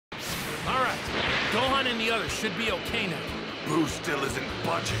Gohan and the others should be okay now. Boo still isn't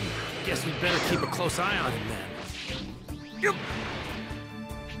budging. Guess we'd better keep a close eye on him then. Yep.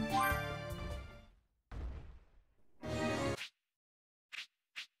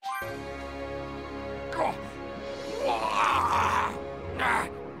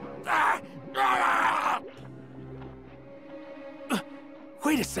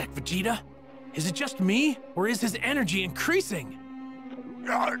 Wait a sec, Vegeta. Is it just me, or is his energy increasing?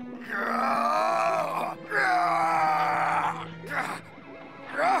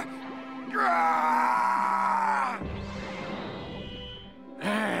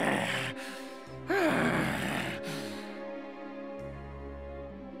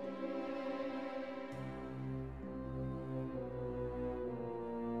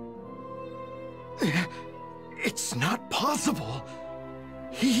 It's not possible.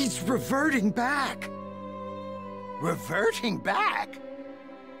 He's reverting back. Reverting back?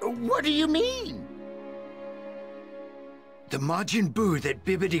 What do you mean? The Majin Buu that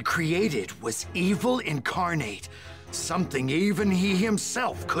Bibbidi created was evil incarnate, something even he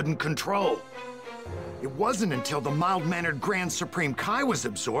himself couldn't control. It wasn't until the mild-mannered Grand Supreme Kai was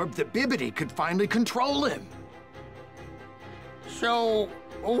absorbed that Bibbidi could finally control him. So,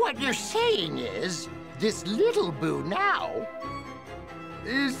 what you're saying is, this little Buu now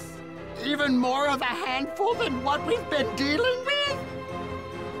is even more of a handful than what we've been dealing with?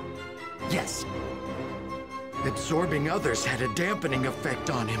 Yes. Absorbing others had a dampening effect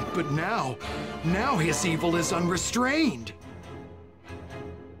on him, but now his evil is unrestrained.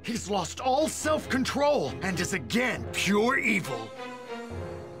 He's lost all self-control and is again pure evil.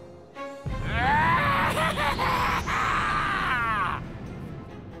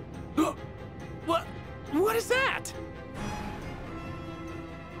 What is that?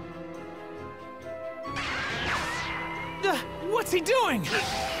 What's he doing?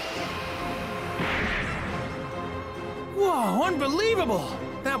 Whoa, unbelievable!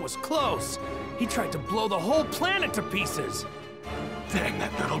 That was close. He tried to blow the whole planet to pieces. Dang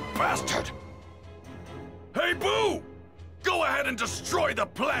that little bastard! Hey, Boo! Go ahead and destroy the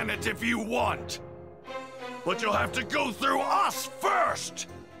planet if you want! But you'll have to go through us first!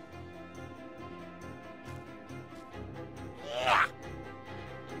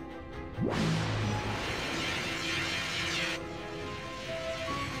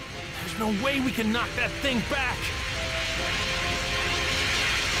 There's no way we can knock that thing back!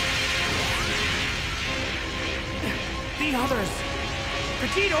 The others!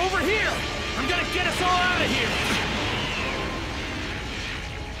 Vegeta, over here! I'm gonna get us all out of here!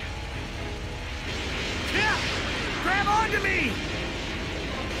 Yeah! Grab onto me!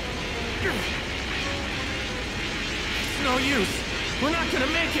 It's no use. We're not gonna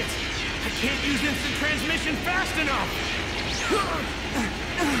make it. I can't use instant transmission fast enough.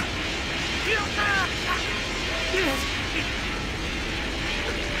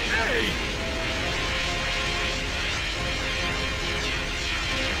 Hey!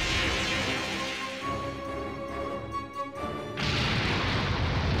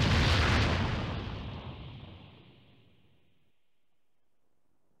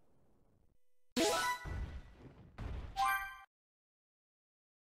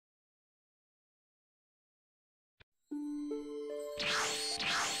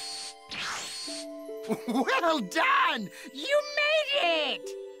 Well done! You made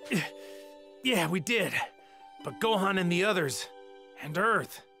it! Yeah, we did. But Gohan and the others, and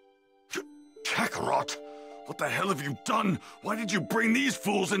Earth. Kakarot! What the hell have you done? Why did you bring these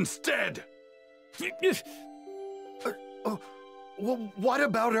fools instead? What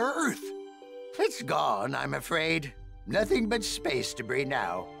about Earth? It's gone, I'm afraid. Nothing but space debris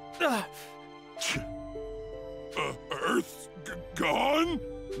now. Earth's gone?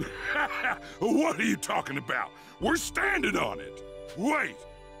 What are you talking about? We're standing on it. Wait.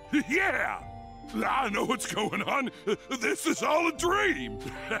 Yeah. I know what's going on. This is all a dream.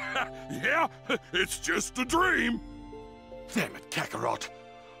 Yeah, it's just a dream. Damn it, Kakarot.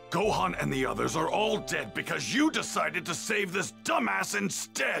 Gohan and the others are all dead because you decided to save this dumbass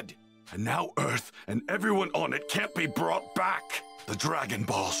instead. And now Earth and everyone on it can't be brought back. The Dragon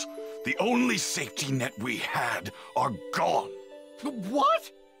Balls, the only safety net we had, are gone. What?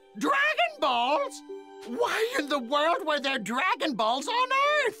 Dragon Balls? Why in the world were there Dragon Balls on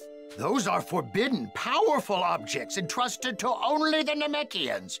Earth? Those are forbidden, powerful objects entrusted to only the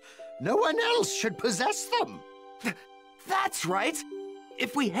Namekians. No one else should possess them. That's right!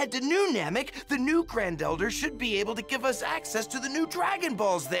 If we head to New Namek, the new Grand Elder should be able to give us access to the new Dragon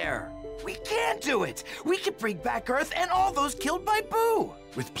Balls there. We can do it! We can bring back Earth and all those killed by Buu!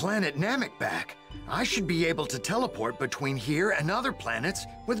 With Planet Namek back, I should be able to teleport between here and other planets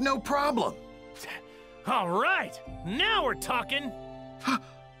with no problem. All right, now we're talking.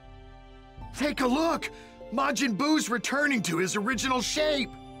 Take a look! Majin Buu's returning to his original shape!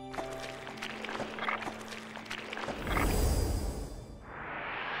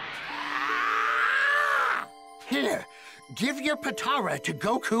 Here, give your Patara to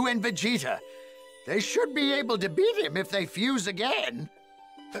Goku and Vegeta. They should be able to beat him if they fuse again.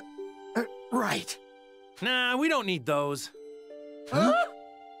 Right. Nah, we don't need those. Huh?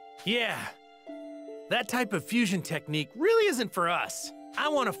 Yeah. That type of fusion technique really isn't for us. I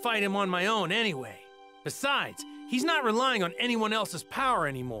want to fight him on my own anyway. Besides, he's not relying on anyone else's power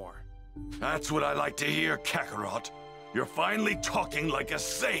anymore. That's what I like to hear, Kakarot. You're finally talking like a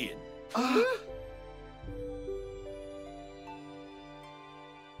Saiyan.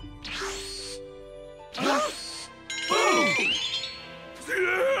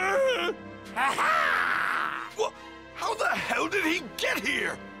 How the hell did he get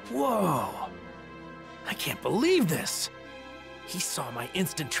here? Whoa. I can't believe this. He saw my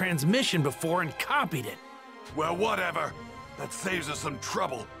instant transmission before and copied it. Well, whatever. That saves us some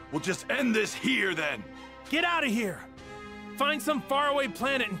trouble. We'll just end this here then. Get out of here. Find some faraway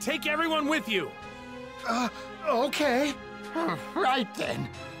planet and take everyone with you. Okay. Right then.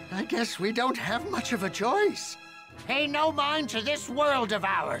 I guess we don't have much of a choice. Pay no mind to this world of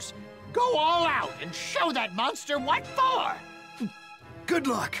ours. Go all out and show that monster what for! Good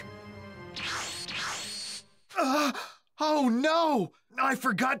luck. Oh no! I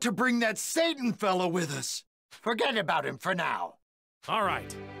forgot to bring that Satan fella with us. Forget about him for now. All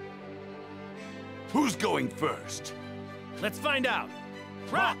right, Who's going first? let's find out.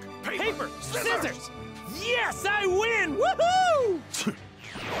 Rock, paper, scissors! Yes, I win! Woohoo!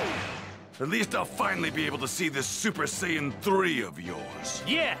 At least I'll finally be able to see this Super Saiyan 3 of yours.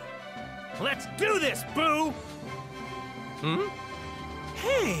 Yeah, let's do this, Boo!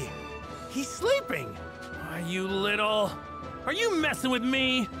 Hey, he's sleeping. Are you little? Are you messing with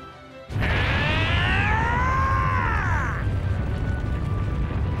me?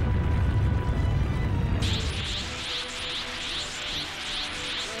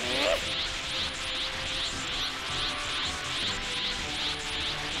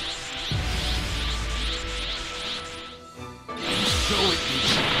 So it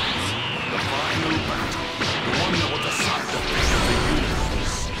begins. The final battle. The one that will decide the fate of the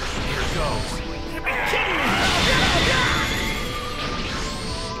universe. Here goes.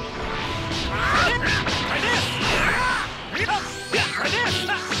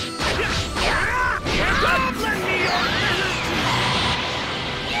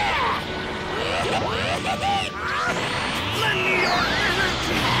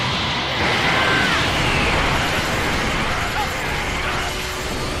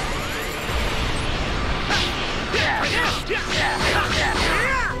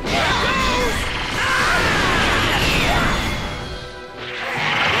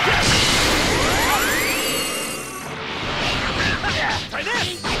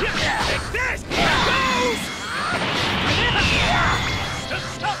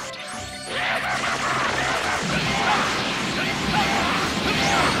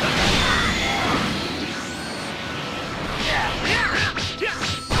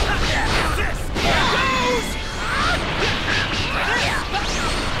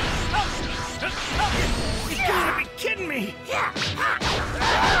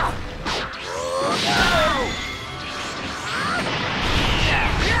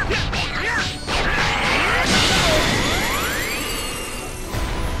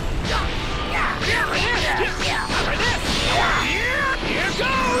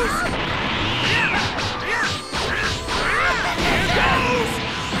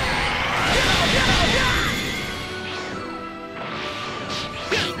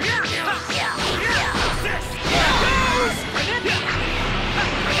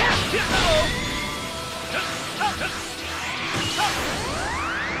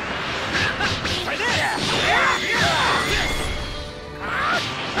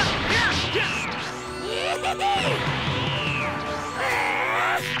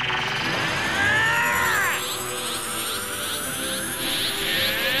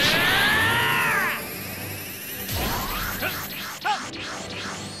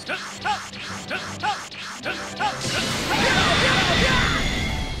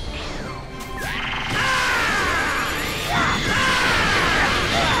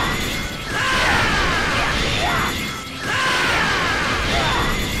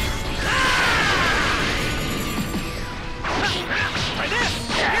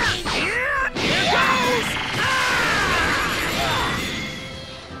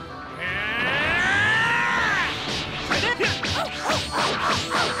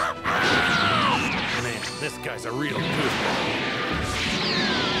 This guy's a real goofball.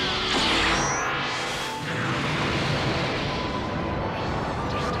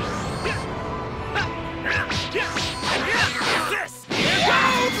 This!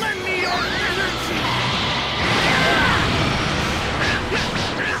 Don't lend me your energy!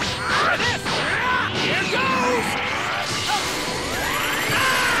 This! Here goes!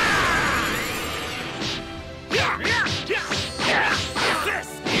 This!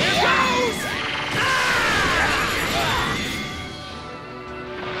 Here goes!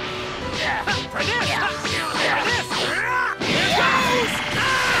 For this! For this!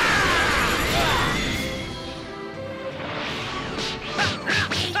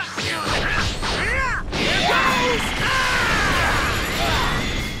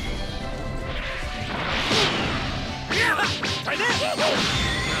 Here goes!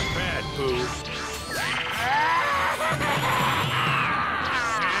 Not bad, Boo.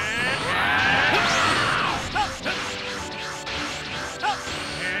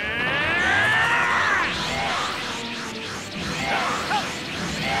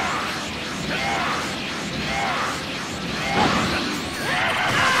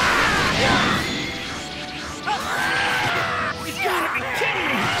 You gotta be kidding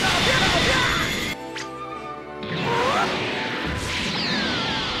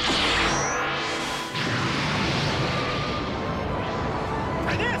me!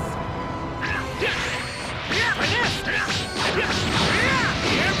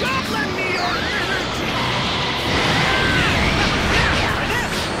 Don't lend me your energy!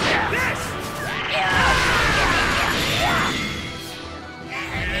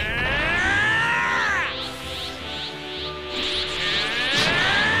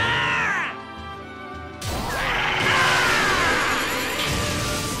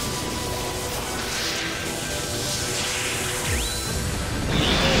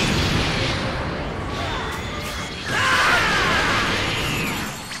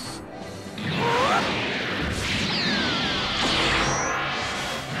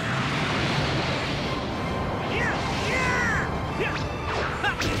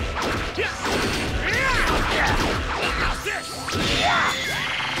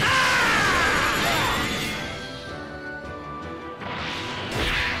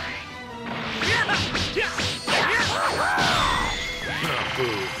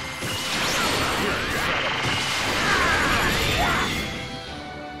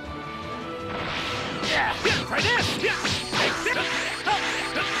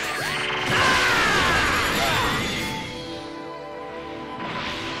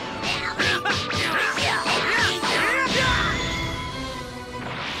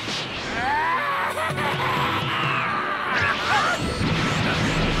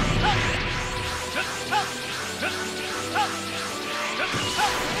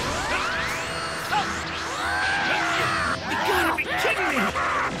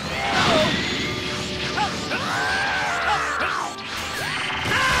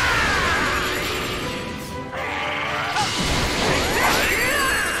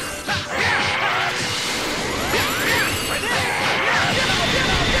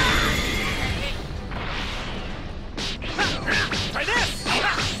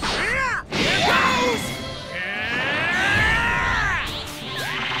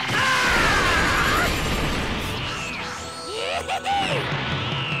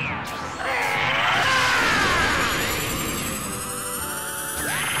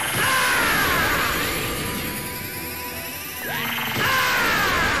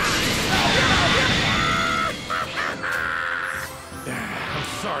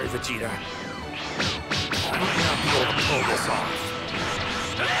 Sorry, Vegeta. I might not be able to pull this off.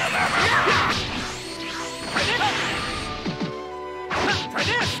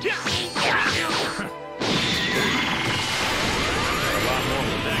 A lot more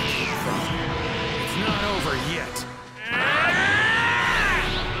than that came from. It's not over yet.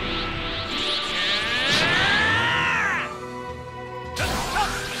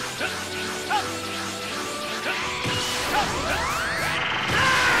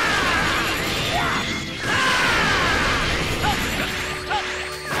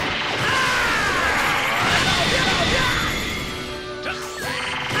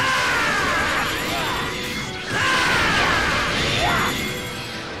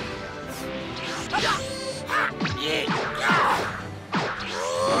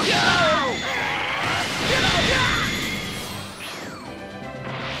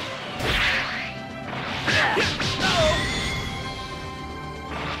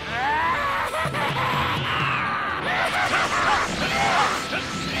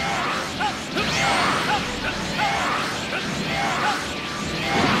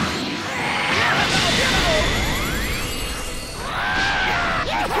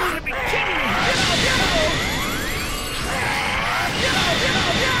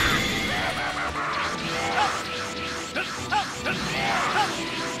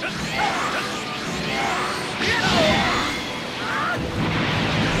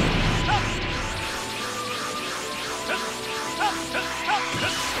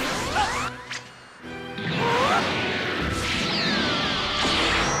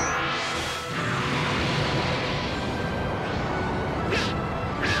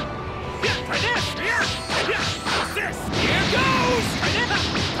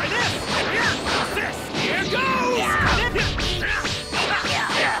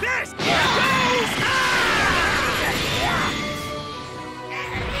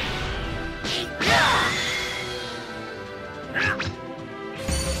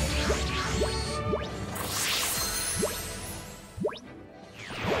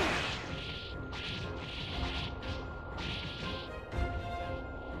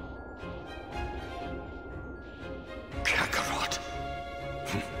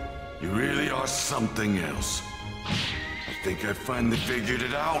 really are something else. I think I finally figured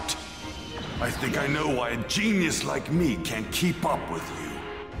it out. I think I know why a genius like me can't keep up with you.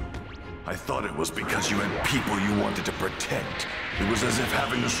 I thought it was because you had people you wanted to protect. It was as if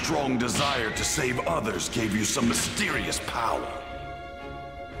having a strong desire to save others gave you some mysterious power.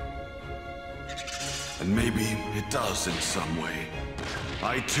 And maybe it does in some way.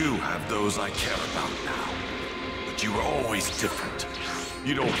 I too have those I care about now. But you were always different.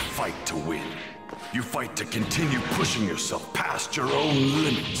 You don't fight to win. You fight to continue pushing yourself past your own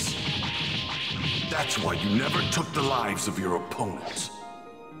limits. That's why you never took the lives of your opponents.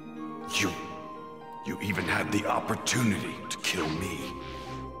 You even had the opportunity to kill me.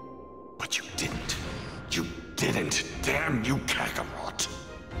 But you didn't. You didn't. Damn you, Kakarot.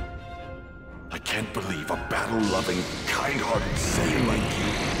 I can't believe a battle-loving, kind-hearted Saiyan like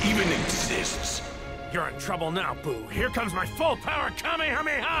you even exists. You're in trouble now, Boo. Here comes my full-power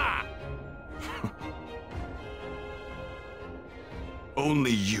Kamehameha!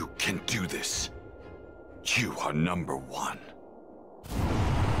 Only you can do this. You are number one.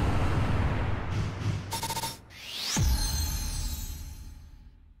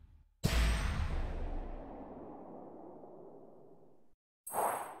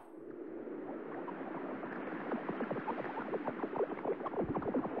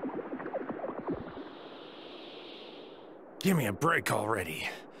 Give me a break already.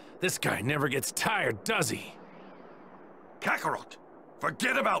 This guy never gets tired, does he? Kakarot,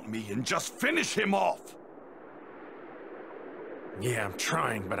 forget about me and just finish him off! Yeah, I'm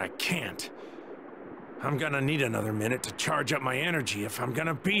trying, but I can't. I'm gonna need another minute to charge up my energy if I'm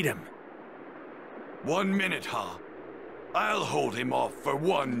gonna beat him. 1 minute, huh? I'll hold him off for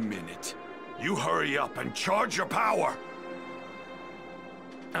 1 minute. You hurry up and charge your power!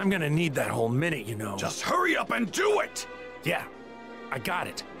 I'm gonna need that whole minute, you know. Just hurry up and do it! Yeah, I got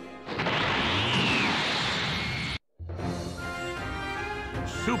it.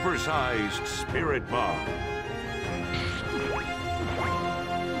 Supersized Spirit Bomb.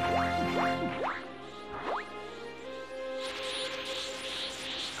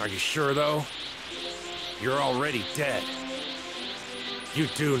 Are you sure, though? You're already dead. You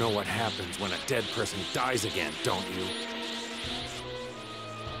do know what happens when a dead person dies again, don't you?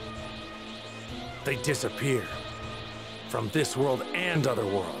 They disappear. From this world and other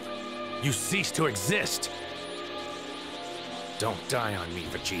world. You cease to exist. Don't die on me,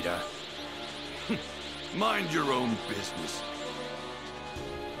 Vegeta. Mind your own business.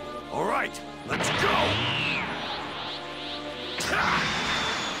 All right, let's go!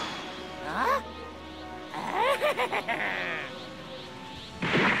 Huh?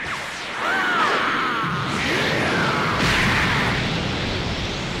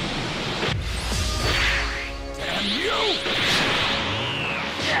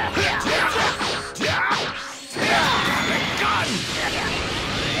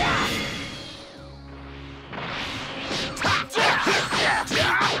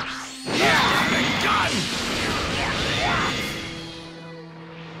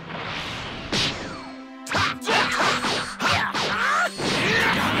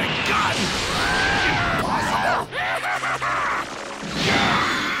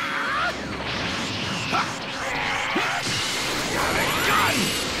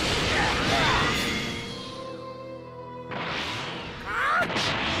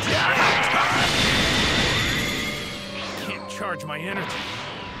 Charge my energy.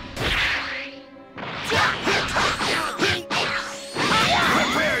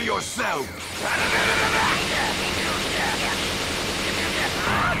 Prepare yourself!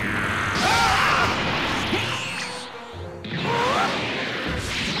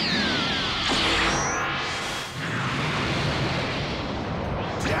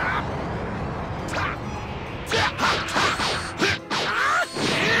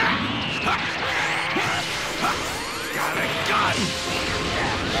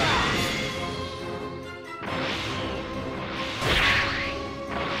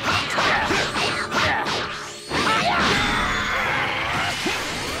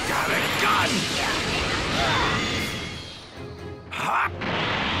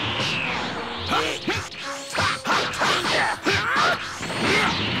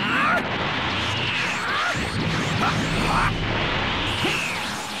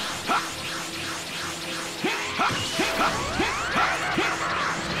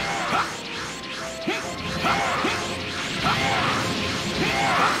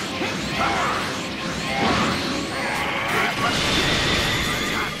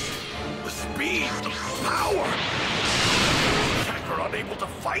 Able to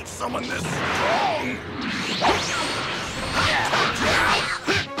fight someone this strong!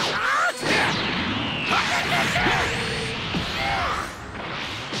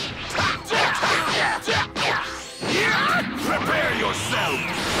 yourself!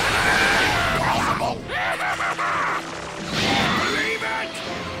 Impossible! Believe it!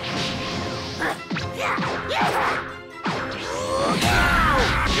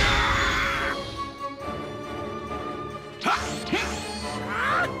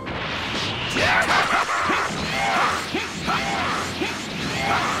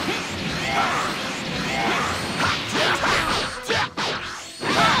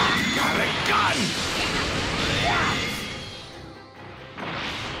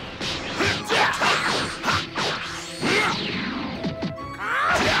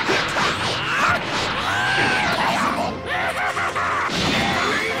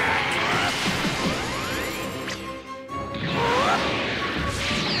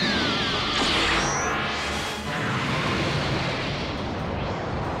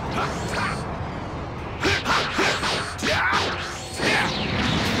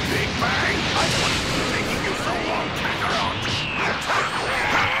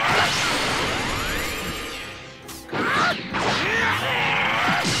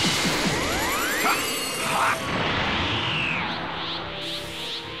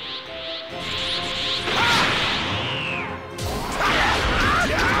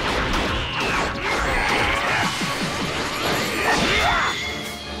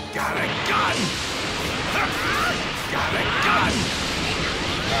 Got a gun!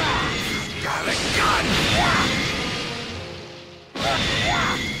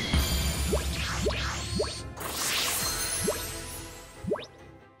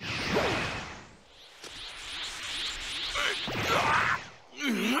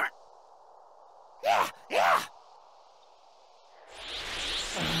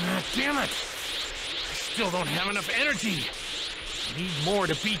 Damn it! I still don't have enough energy. Need more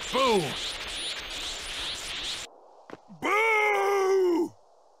to beat Boo. Boo!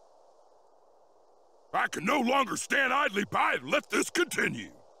 I can no longer stand idly by and let this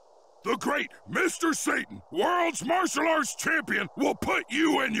continue. The great Mr. Satan, world's martial arts champion, will put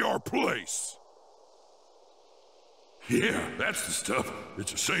you in your place. Yeah, that's the stuff.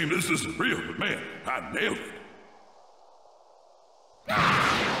 It's a shame this isn't real, but man, I nailed it.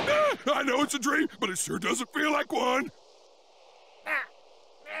 I know it's a dream, but it sure doesn't feel like one.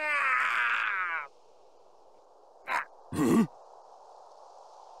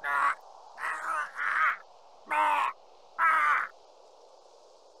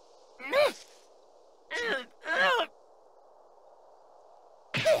 Huh?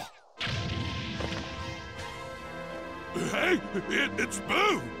 Hey, it's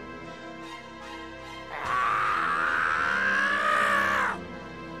Boo!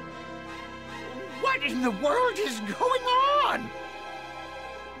 What in the world is going on?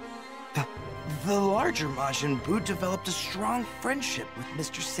 The larger Majin Buu developed a strong friendship with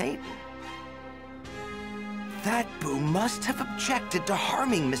Mr. Satan. That Buu must have objected to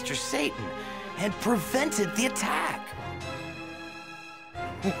harming Mr. Satan and prevented the attack.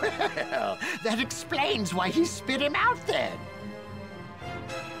 Well, that explains why he spit him out then.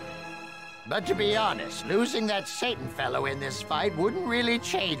 But to be honest, losing that Satan fellow in this fight wouldn't really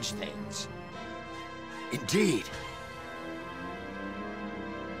change things. Indeed.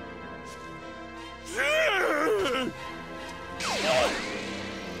 Who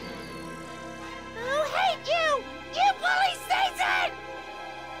hate you? You bully Satan!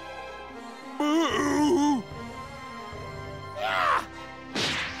 Boo!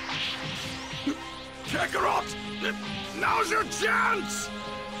 Kakarot! Now's your chance!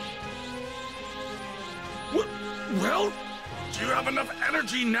 Well, do you have enough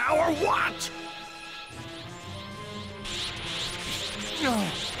energy now or what?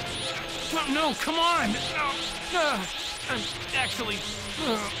 No, come on! I'm actually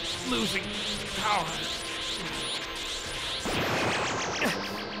losing power.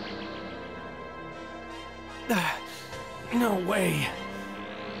 No way.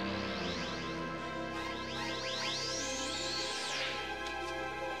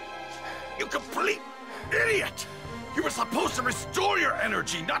 You complete idiot! You were supposed to restore your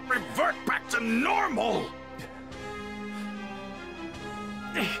energy, not revert back to normal!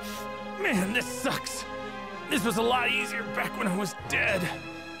 Man, this sucks. This was a lot easier back when I was dead.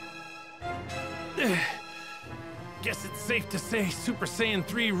 Guess it's safe to say Super Saiyan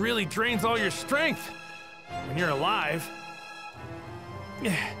 3 really drains all your strength when you're alive.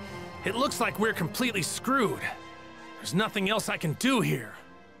 It looks like we're completely screwed. There's nothing else I can do here.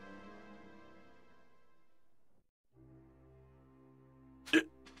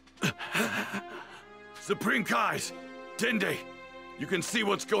 Supreme Kais, Dende, you can see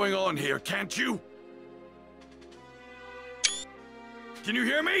what's going on here, can't you? Can you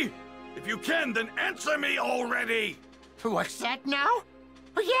hear me? If you can, then answer me already! What's that now?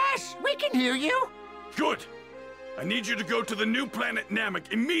 Oh, yes, we can hear you. Good. I need you to go to the new planet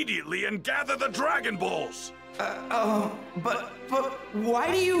Namek immediately and gather the Dragon Balls. But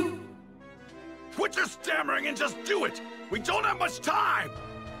why do you... Quit your stammering and just do it. We don't have much time.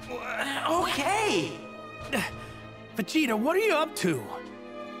 Okay. Vegeta, what are you up to?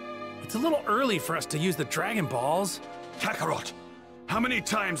 It's a little early for us to use the Dragon Balls. Kakarot, how many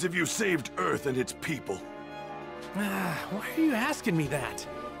times have you saved Earth and its people? Why are you asking me that?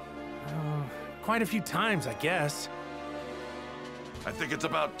 Quite a few times, I guess. I think it's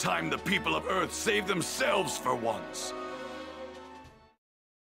about time the people of Earth save themselves for once.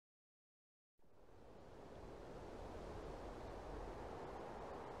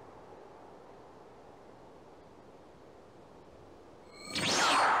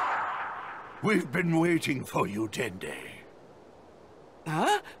 We've been waiting for you, Dende.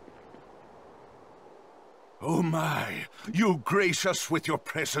 Huh? Oh my, you grace us with your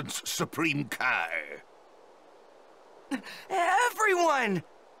presence, Supreme Kai. Everyone!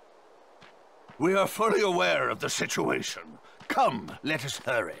 We are fully aware of the situation. Come, let us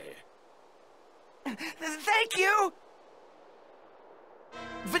hurry. Thank you!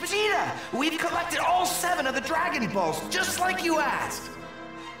 Vegeta, we've collected all 7 of the Dragon Balls, just like you asked.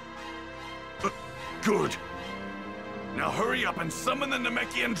 Good. Now hurry up and summon the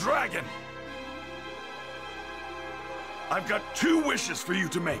Namekian Dragon. I've got 2 wishes for you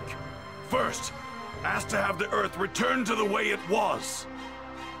to make. First, ask to have the Earth return to the way it was.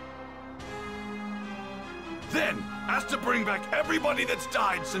 Then, ask to bring back everybody that's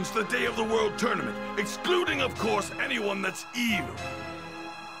died since the day of the World Tournament, excluding, of course, anyone that's evil.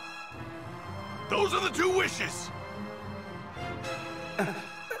 Those are the 2 wishes.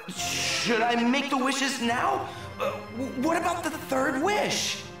 Should I make the wishes now? What about the 3rd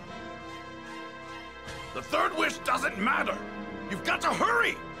wish? The 3rd wish doesn't matter. You've got to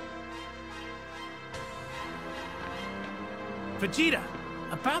hurry. Vegeta,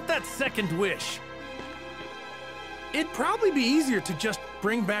 about that 2nd wish. It'd probably be easier to just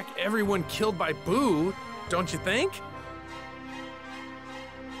bring back everyone killed by Boo, don't you think?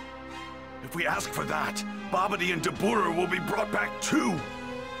 If we ask for that, Babidi and Dabura will be brought back too.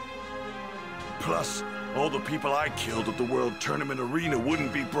 Plus, all the people I killed at the World Tournament Arena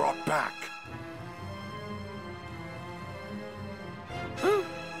wouldn't be brought back.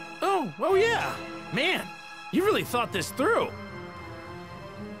 Oh yeah. Man, you really thought this through.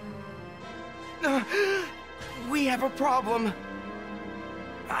 We have a problem.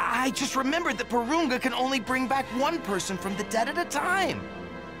 I just remembered that Porunga can only bring back 1 person from the dead at a time.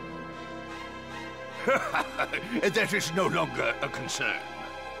 That is no longer a concern.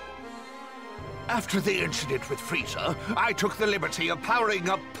 After the incident with Frieza, I took the liberty of powering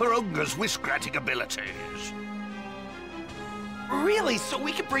up Porunga's wish-granting abilities. Really? So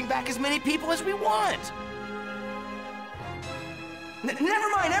we can bring back as many people as we want? Never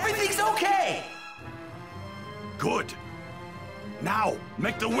mind, everything's okay! Good. Now,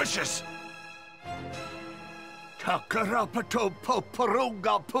 make the wishes. Kakarapato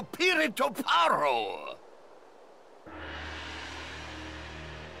Porunga Pupirito Paro!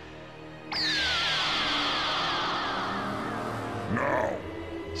 Now,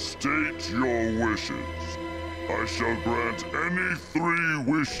 state your wishes. I shall grant any 3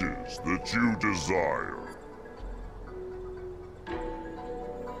 wishes that you desire.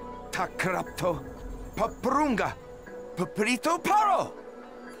 Kakarot, Porunga, Pupirito Paro!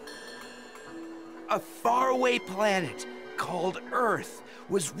 A faraway planet called Earth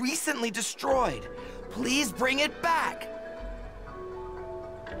was recently destroyed. Please bring it back.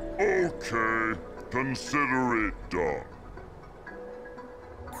 Okay, consider it done.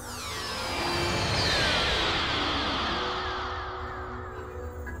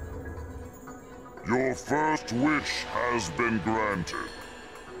 Your first wish has been granted.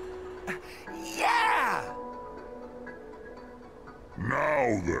 Yeah!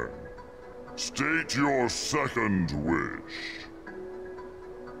 Now then, state your second wish.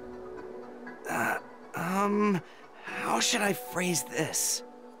 How should I phrase this?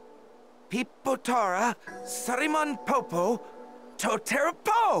 Pipotara, Sarimon Popo,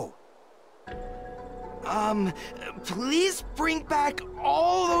 Toterapo! Please bring back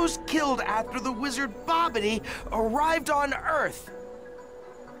all those killed after the wizard Babidi arrived on Earth.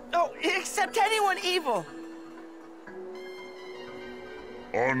 Oh, except anyone evil.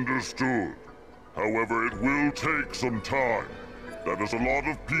 Understood. However, it will take some time. That is a lot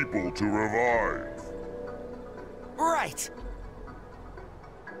of people to revive. Right.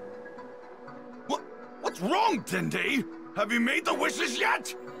 What's wrong, Dende? Have you made the wishes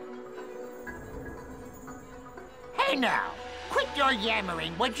yet? Hey, Hey now, quit your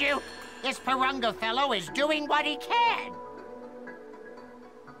yammering, would you? This Purunga fellow is doing what he can.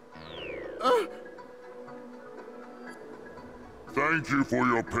 Thank you for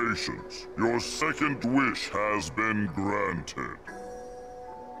your patience. Your second wish has been granted.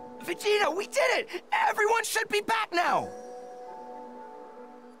 Vegeta, we did it! Everyone should be back now!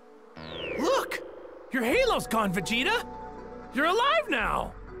 Look! Your halo's gone, Vegeta! You're alive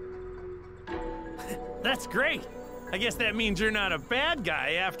now! That's great. I guess that means you're not a bad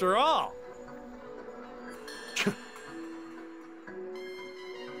guy after all.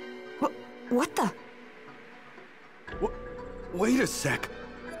 What the? Wait a sec.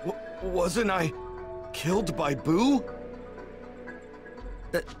 Wasn't I killed by Boo?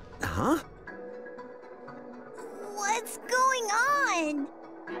 Huh? What's going on?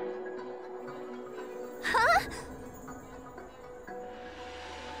 Huh?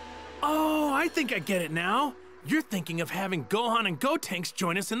 Oh, I think I get it now. You're thinking of having Gohan and Gotenks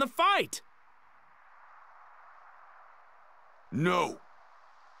join us in the fight. No.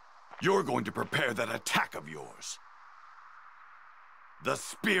 You're going to prepare that attack of yours. The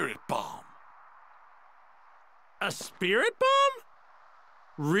Spirit Bomb. A spirit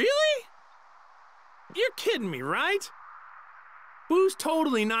bomb? Really? You're kidding me, right? Boo's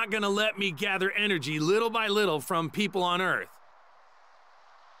totally not gonna let me gather energy little by little from people on Earth.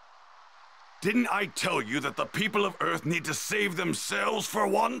 Didn't I tell you that the people of Earth need to save themselves for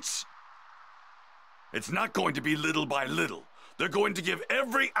once? It's not going to be little by little. They're going to give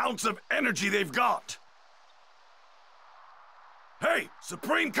every ounce of energy they've got. Hey,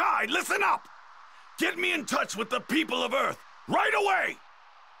 Supreme Kai, listen up! Get me in touch with the people of Earth, right away!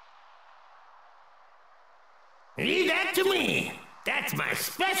 Leave that to me! That's my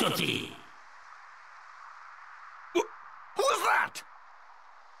specialty! Who's that?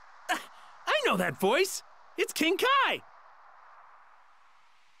 I know that voice. It's King Kai.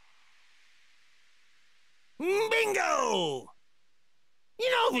 Bingo!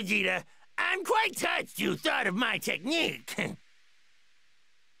 You know, Vegeta, I'm quite touched you thought of my technique.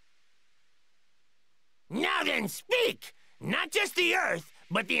 Now then, speak! Not just the Earth,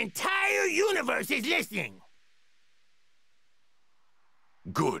 but the entire universe is listening.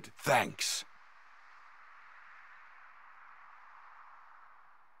 Good, thanks.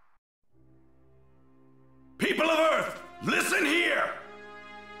 People of Earth, listen here!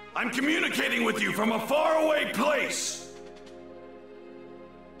 I'm communicating with you from a faraway place.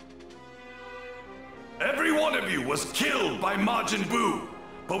 Every one of you was killed by Majin Buu,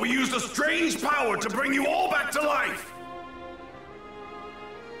 but we used a strange power to bring you all back to life.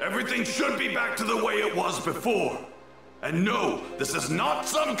 Everything should be back to the way it was before. And no, this is not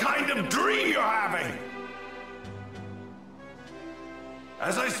some kind of dream you're having.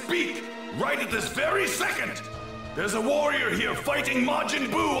 As I speak, right at this very second, there's a warrior here fighting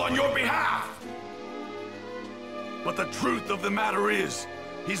Majin Buu on your behalf. But the truth of the matter is,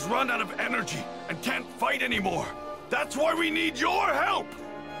 he's run out of energy and can't fight anymore. That's why we need your help.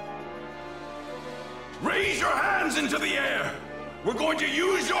 Raise your hands into the air. We're going to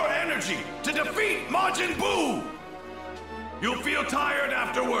use your energy to defeat Majin Buu. You'll feel tired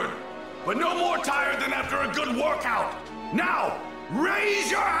afterward, but no more tired than after a good workout. Now, raise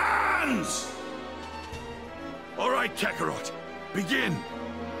your hands! All right, Kakarot, begin.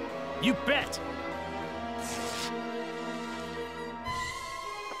 You bet.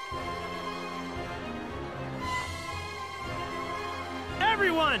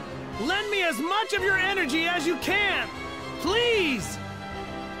 Everyone, lend me as much of your energy as you can. Please!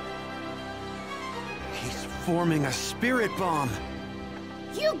 He's forming a spirit bomb.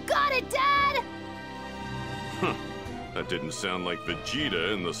 You got it, Dad! That didn't sound like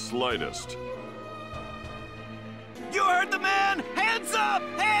Vegeta in the slightest. You heard the man! Hands up!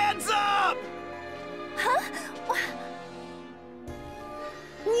 Hands up! Huh?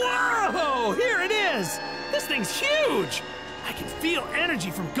 Whoa! Here it is! This thing's huge! I can feel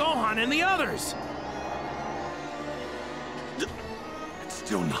energy from Gohan and the others. It's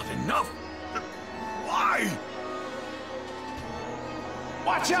still not enough. Why?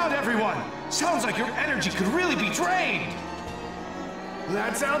 Watch out, everyone! Sounds like your energy could really be drained!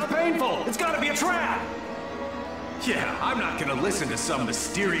 That sounds painful! It's gotta be a trap! Yeah, I'm not gonna listen to some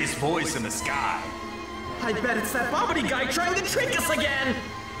mysterious voice in the sky. I bet it's that Bobbity guy trying to trick us again!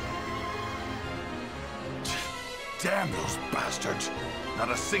 Damn those bastards!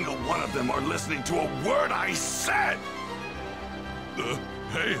 Not a single one of them are listening to a word I said!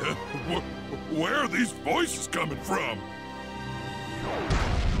 Hey, where are these voices coming from?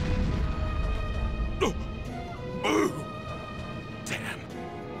 Damn,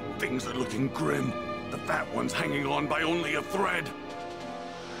 things are looking grim. The fat one's hanging on by only a thread.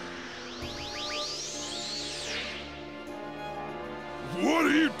 What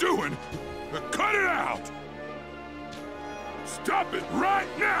are you doing? Cut it out! Stop it right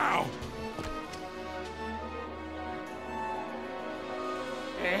now!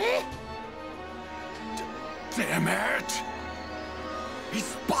 Eh? Damn it! He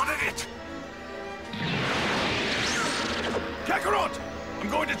spotted it! Kakarot! I'm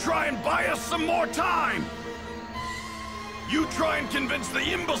going to try and buy us some more time! You try and convince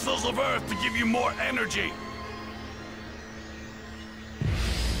the imbeciles of Earth to give you more energy!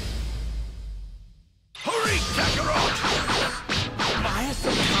 Hurry, Kakarot! Buy us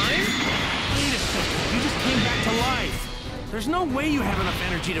some time? Wait a second, you just came back to life. There's no way you have enough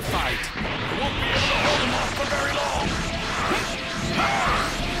energy to fight. I won't be able to hold him off for very long!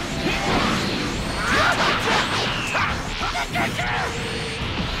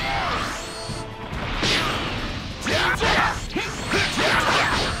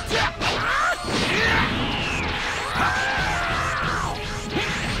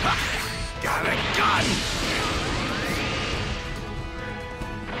 Got a gun!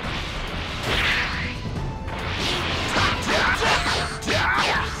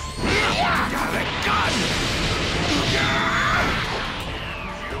 Got a gun!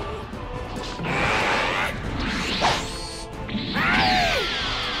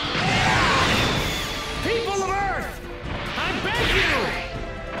 People of Earth! I beg you!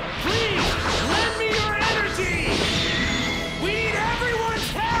 Please, lend me your energy! We need everyone's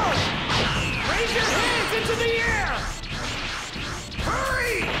help! Raise your hands into the air!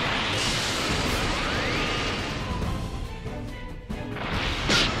 Hurry!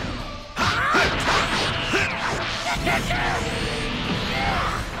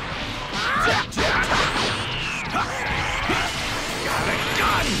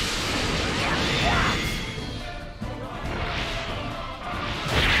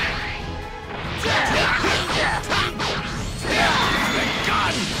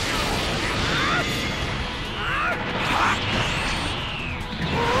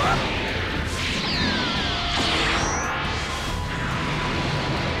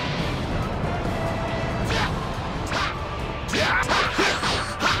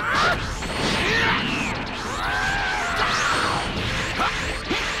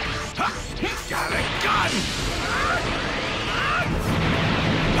 Got a gun!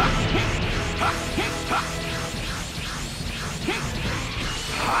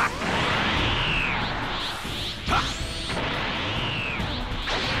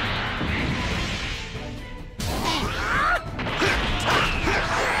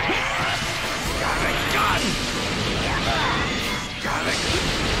 Got a gun!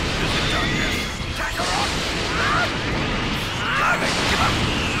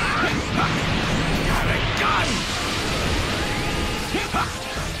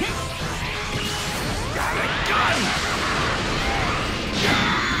 Got a gun!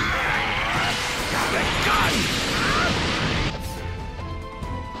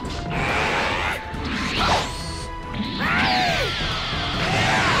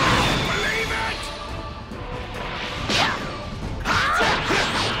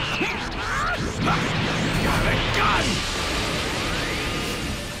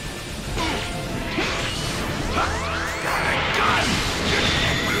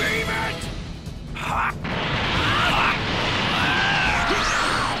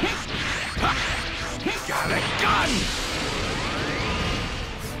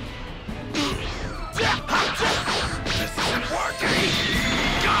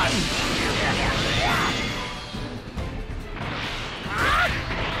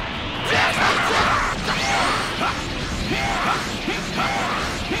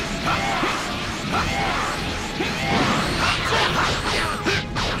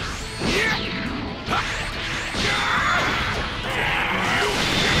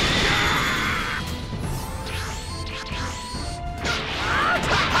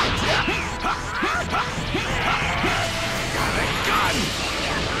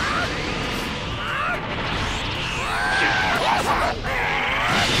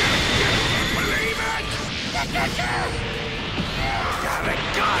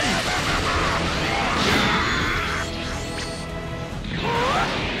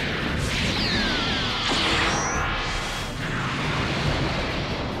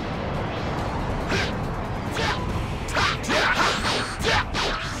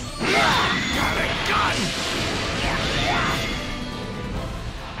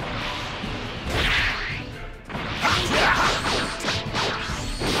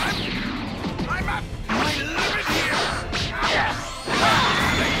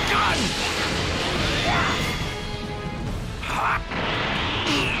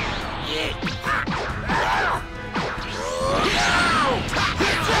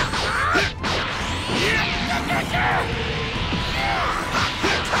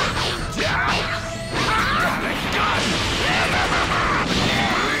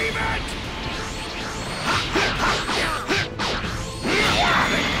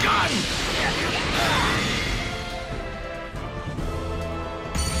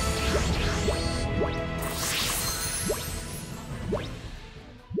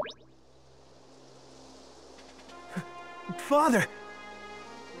 Father!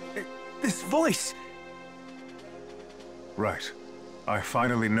 This voice! Right. I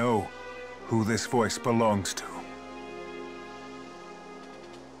finally know who this voice belongs to.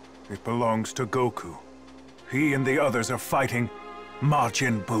 It belongs to Goku. He and the others are fighting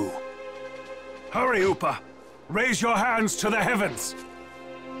Majin Buu. Hurry, Upa! Raise your hands to the heavens!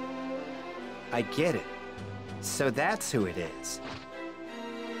 I get it. So that's who it is.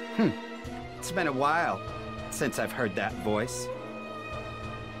 It's been a while since I've heard that voice.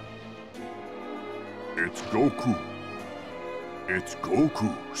 It's Goku. It's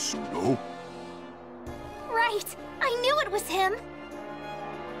Goku, Suno. Right! I knew it was him!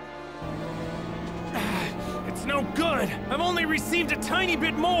 It's no good! I've only received a tiny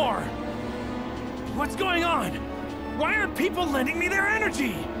bit more! What's going on? Why aren't people lending me their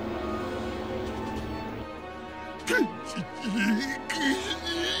energy?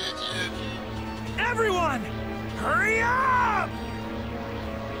 Everyone! Hurry up!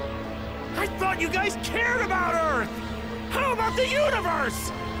 I thought you guys cared about Earth! How about the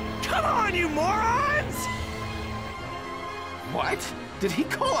universe? Come on, you morons! What? Did he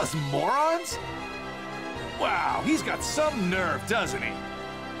call us morons? Wow, he's got some nerve, doesn't he?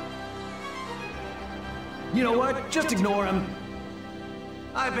 You know what? Just ignore him.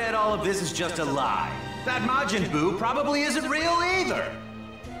 I bet all of this is just a lie. That Majin Buu probably isn't real either.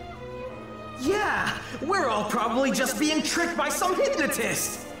 Yeah, we're all probably just being tricked by some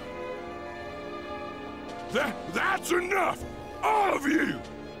hypnotist. That's enough! All of you!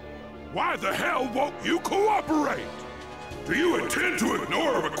 Why the hell won't you cooperate? Do you intend to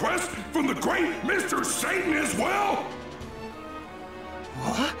ignore a request from the great Mr. Satan as well?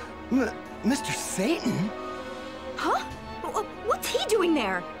 What? Mr. Satan? Huh? What's he doing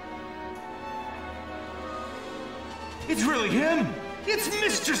there? It's really him! It's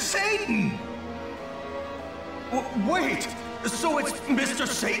Mr. Satan! Wait! So it's Mr.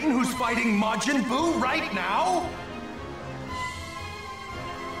 Satan who's fighting Majin Buu right now?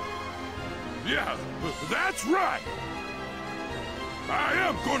 Yeah, that's right! I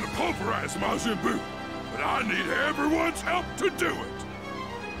am going to pulverize Majin Buu, but I need everyone's help to do it!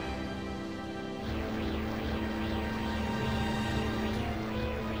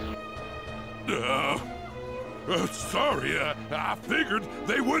 Sorry, I figured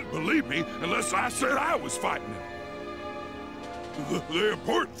they wouldn't believe me unless I said I was fighting him. The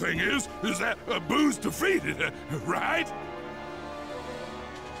important thing is that Boo's defeated, right?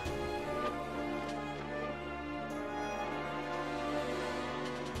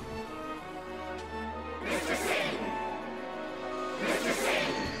 Mr. Satan! Mr.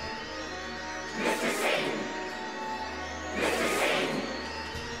 Satan! Mr. Satan! Mr. Satan!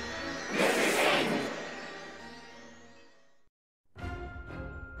 Mr. Satan!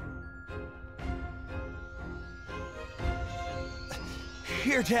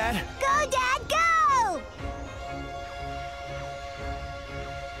 Here, Dad. Go, Dad, go!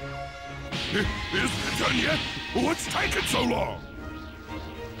 Isn't it done yet? What's taking so long?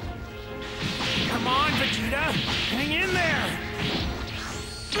 Come on, Vegeta! Hang in there!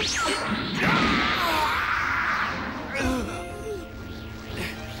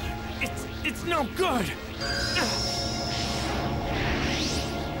 It's no good!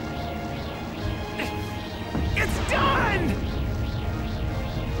 It's done!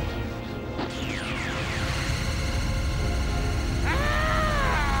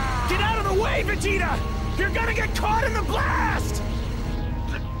 Get out of the way, Vegeta! You're gonna get caught in the blast!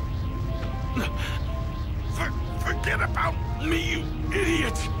 Forget about me, you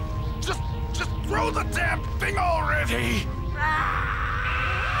idiot! Just throw the damn thing already!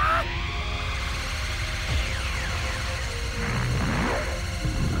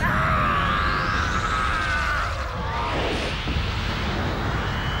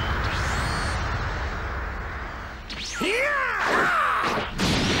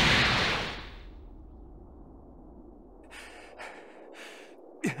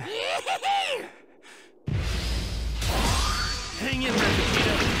 Hang in there,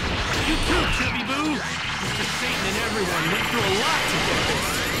 Vegeta. You too, Chubby Boo. Mr. Satan and everyone went through a lot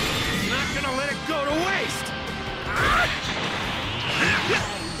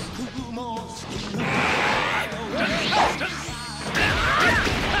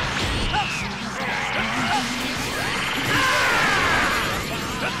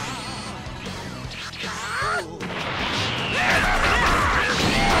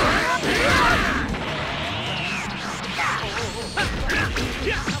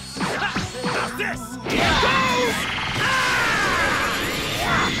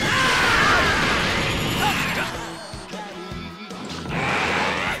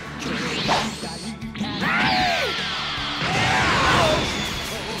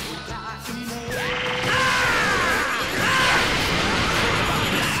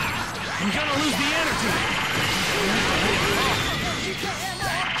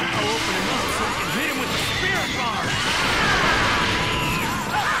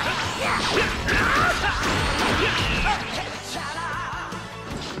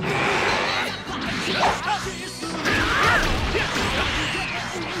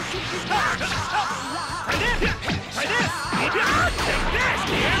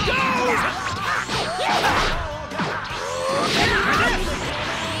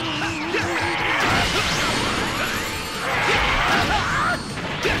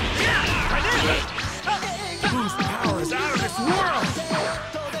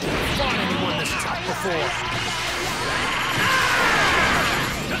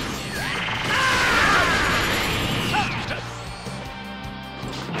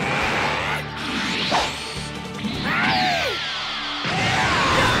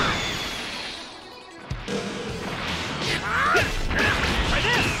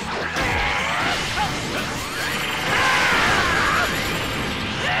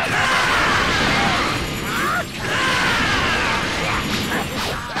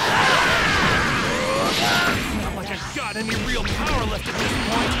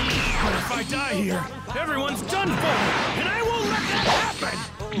I die here, everyone's done for, and I won't let that happen!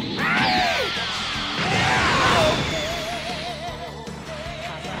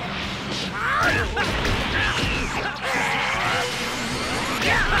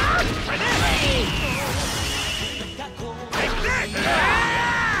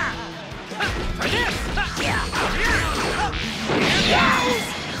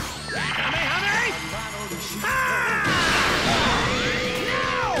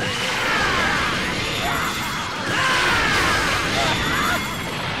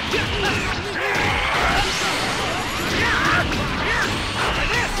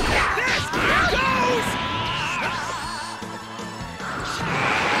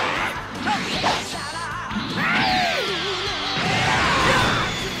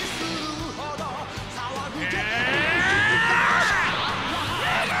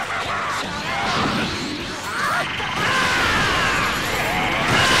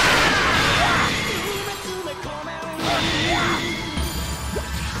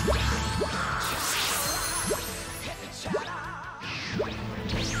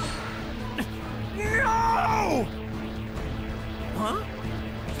 No! Huh?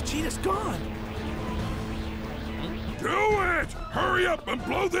 Vegeta's gone. Do it! Hurry up and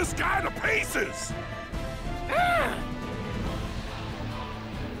blow this guy to pieces!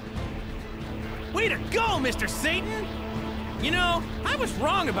 Way to go, Mr. Satan! You know, I was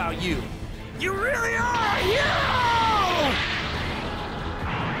wrong about you. You really are a hero!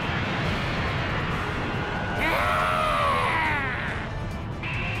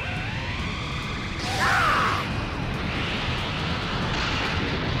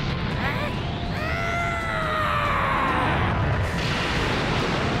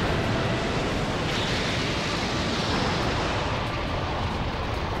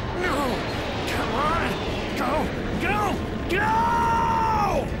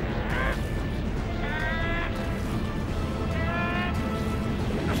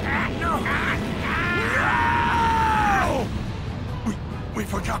 We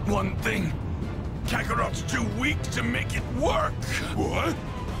forgot one thing. Kakarot's too weak to make it work. What?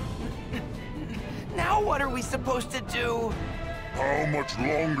 Now what are we supposed to do? How much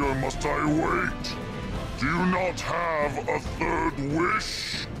longer must I wait? Do you not have a third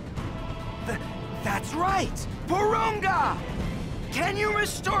wish? That's right! Porunga! Can you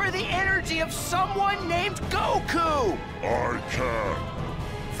restore the energy of someone named Goku? I can.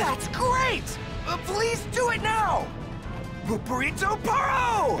 That's great! Please do it now! Burrito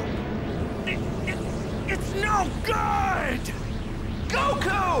Paro! It's no good!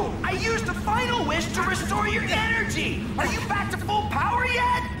 Goku! I used the final wish to restore your energy! Are you back to full power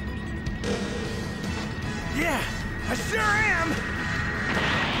yet? Yeah, I sure am!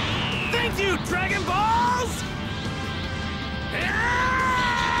 Thank you, Dragon Balls!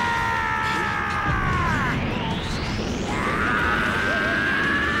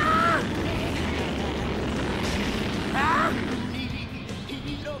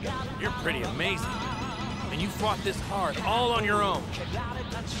 You're pretty amazing. And you fought this hard, all on your own.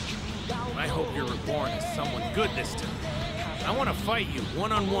 I hope you're reborn as someone good this time. I want to fight you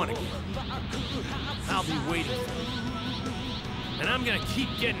one-on-one again. I'll be waiting for you. And I'm gonna keep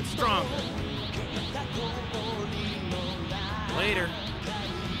getting stronger. Later.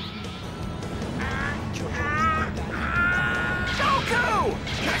 Goku!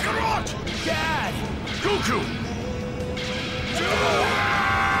 Kakarot! Dad! Goku!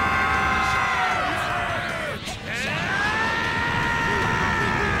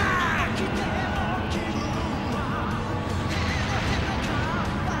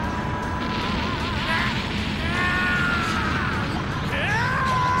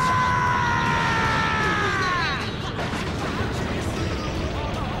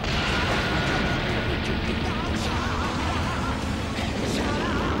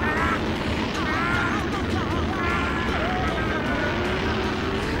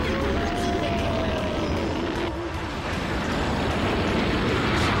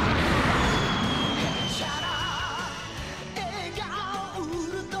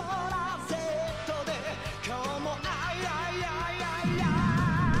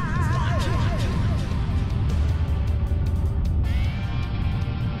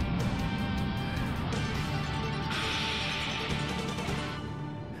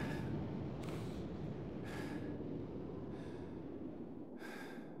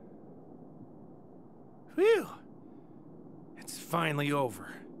 Phew. It's finally over.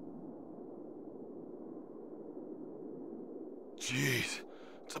 Jeez,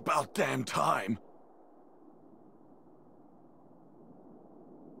 it's about damn time.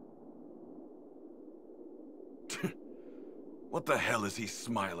 What the hell is he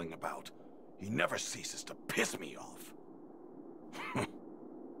smiling about? He never ceases to piss me off.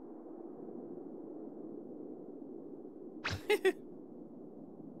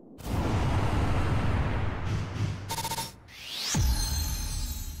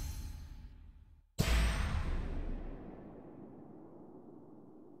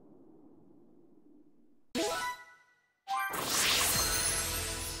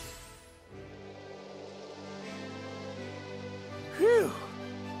 Phew.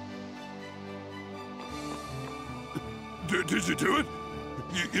 Did you do it?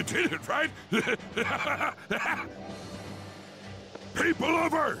 You did it, right? People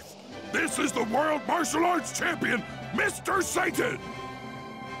of Earth, this is the World Martial Arts Champion, Mr. Satan!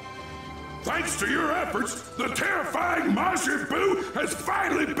 Thanks to your efforts, the terrifying Majin Buu has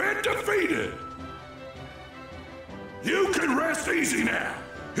finally been defeated! You can rest easy now.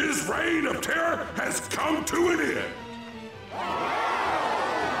 His reign of terror has come to an end.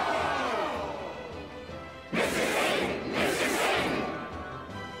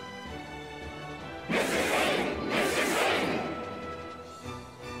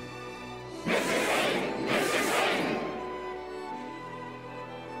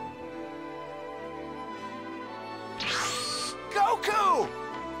 Goku!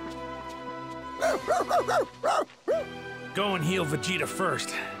 Go and heal Vegeta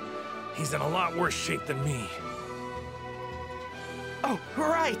first. He's in a lot worse shape than me. Oh,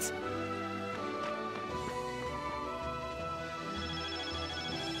 right!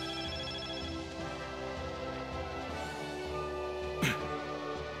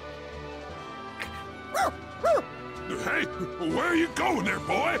 Hey, where are you going there,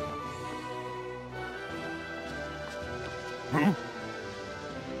 boy? Huh?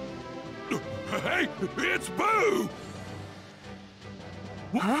 Hey, it's Boo!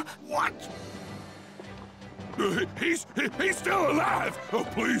 Huh? What? He's still alive! Oh,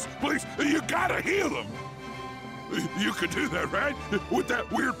 please, you gotta heal him! You could do that, right? With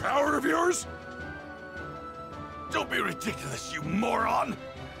that weird power of yours? Don't be ridiculous, you moron!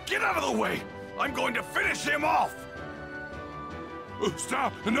 Get out of the way! I'm going to finish him off!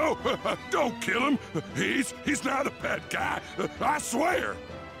 Stop! No! Don't kill him! He's not a bad guy! I swear!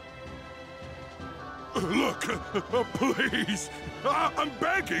 Look, please! I'm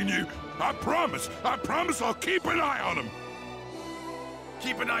begging you! I promise I'll keep an eye on him!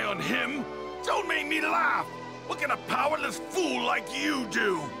 Keep an eye on him? Don't make me laugh! What can a powerless fool like you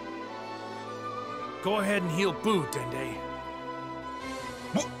do? Go ahead and heal Boo, Dende.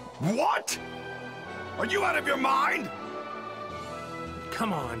 What? Are you out of your mind?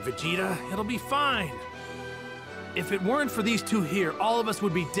 Come on, Vegeta. It'll be fine. If it weren't for these two here, all of us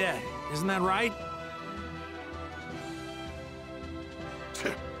would be dead. Isn't that right?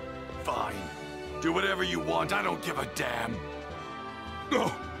 Fine. Do whatever you want. I don't give a damn.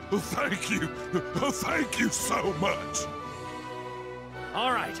 Oh, thank you. Thank you so much.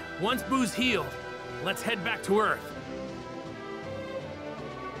 All right. Once Boo's healed, let's head back to Earth.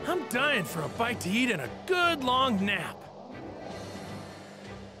 I'm dying for a bite to eat and a good long nap.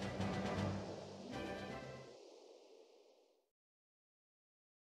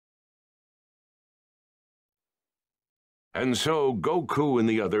 And so Goku and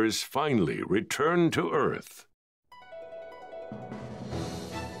the others finally returned to Earth.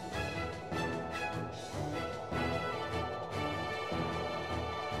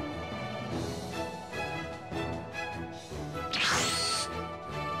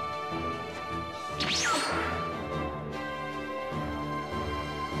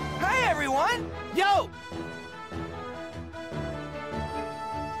 Hey, everyone! Yo!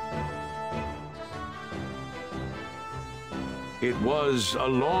 It was a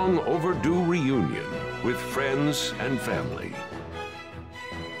long overdue reunion with friends and family.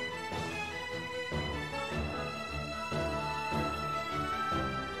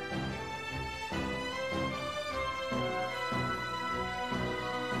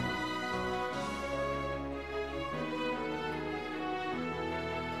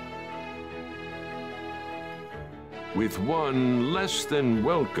 With one less than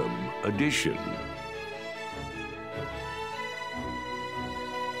welcome addition.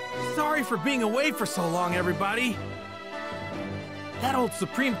 Sorry for being away for so long, everybody. That old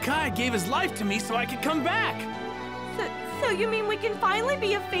Supreme Kai gave his life to me so I could come back. So you mean we can finally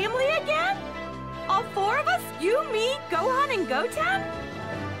be a family again? All four of us? You, me, Gohan, and Goten?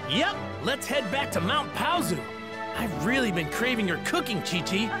 Yep, let's head back to Mount Paozu. I've really been craving your cooking,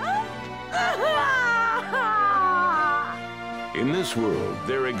 Chi-Chi. In this world,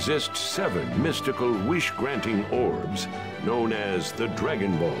 there exist 7 mystical wish-granting orbs known as the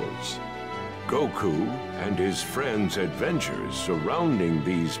Dragon Balls. Goku and his friends' adventures surrounding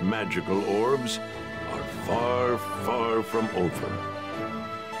these magical orbs are far, far from over.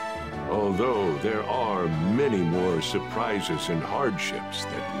 Although there are many more surprises and hardships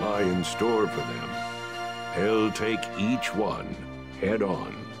that lie in store for them, they'll take each one head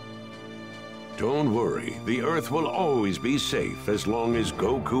on. Don't worry, the Earth will always be safe as long as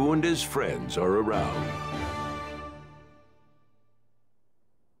Goku and his friends are around.